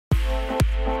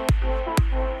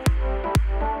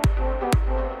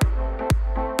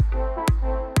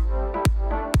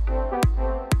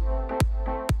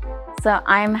So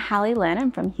I'm Halle Lin. I'm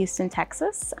from Houston,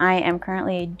 Texas. I am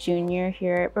currently a junior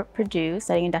here at Purdue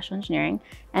studying industrial engineering,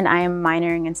 and I am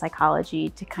minoring in psychology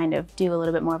to kind of do a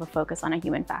little bit more of a focus on a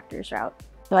human factors route.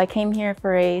 So I came here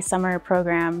for a summer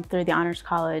program through the Honors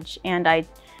College, and I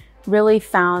really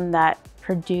found that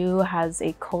Purdue has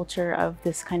a culture of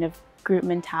this kind of group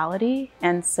mentality.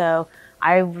 And so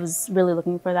I was really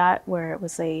looking for that, where it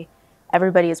was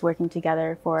everybody is working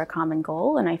together for a common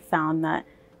goal. And I found that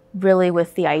really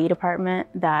with the IE department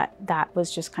that was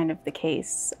just kind of the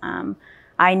case.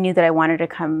 I knew that I wanted to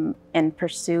come and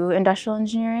pursue industrial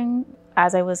engineering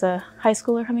as I was a high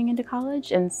schooler coming into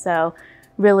college. And so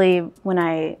really when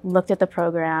I looked at the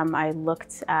program, I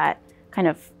looked at kind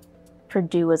of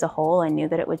Purdue as a whole. I knew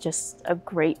that it was just a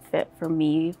great fit for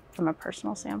me from a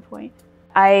personal standpoint.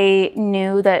 I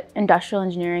knew that industrial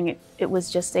engineering, it was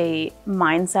just a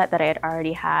mindset that I had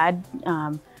already had.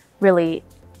 Really,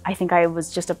 I think I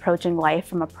was just approaching life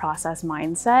from a process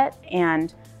mindset,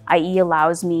 and IE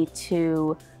allows me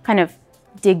to kind of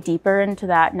dig deeper into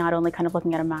that, not only kind of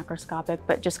looking at a macroscopic,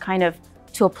 but just kind of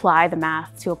to apply the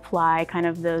math, to apply kind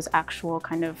of those actual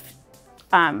kind of,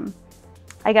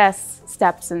 I guess,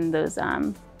 steps and those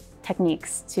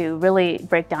techniques to really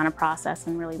break down a process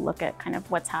and really look at kind of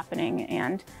what's happening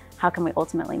and how can we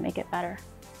ultimately make it better.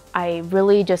 I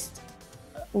really just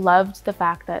loved the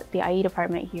fact that the IE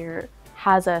department here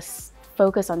has us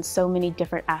focus on so many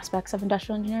different aspects of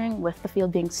industrial engineering, with the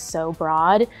field being so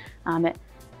broad.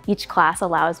 Each class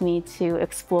allows me to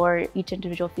explore each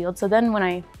individual field. So then when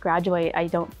I graduate, I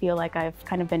don't feel like I've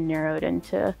kind of been narrowed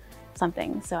into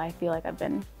something. So I feel like I've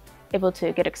been able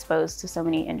to get exposed to so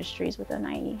many industries within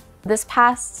IE. This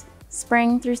past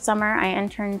spring through summer, I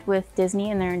interned with Disney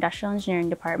in their industrial engineering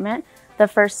department. The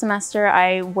first semester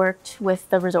I worked with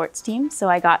the resorts team, so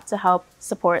I got to help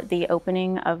support the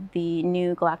opening of the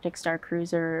new Galactic Star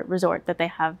Cruiser resort that they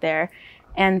have there.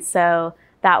 And so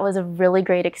that was a really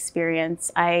great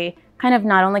experience. I kind of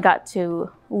not only got to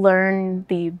learn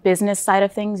the business side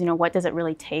of things, what does it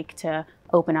really take to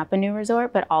open up a new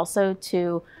resort, but also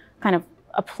to kind of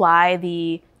apply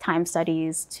the time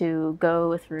studies to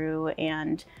go through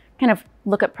and kind of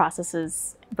look at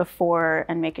processes before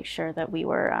and making sure that we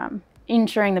were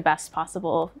ensuring the best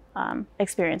possible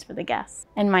experience for the guests.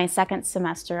 In my second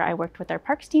semester, I worked with their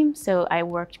parks team. So I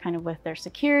worked kind of with their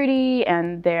security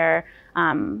and their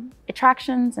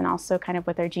attractions, and also kind of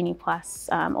with their Genie Plus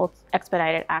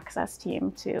expedited access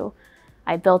team too.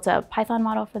 I built a Python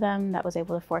model for them that was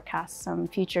able to forecast some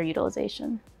future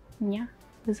utilization. And yeah,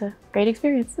 it was a great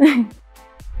experience.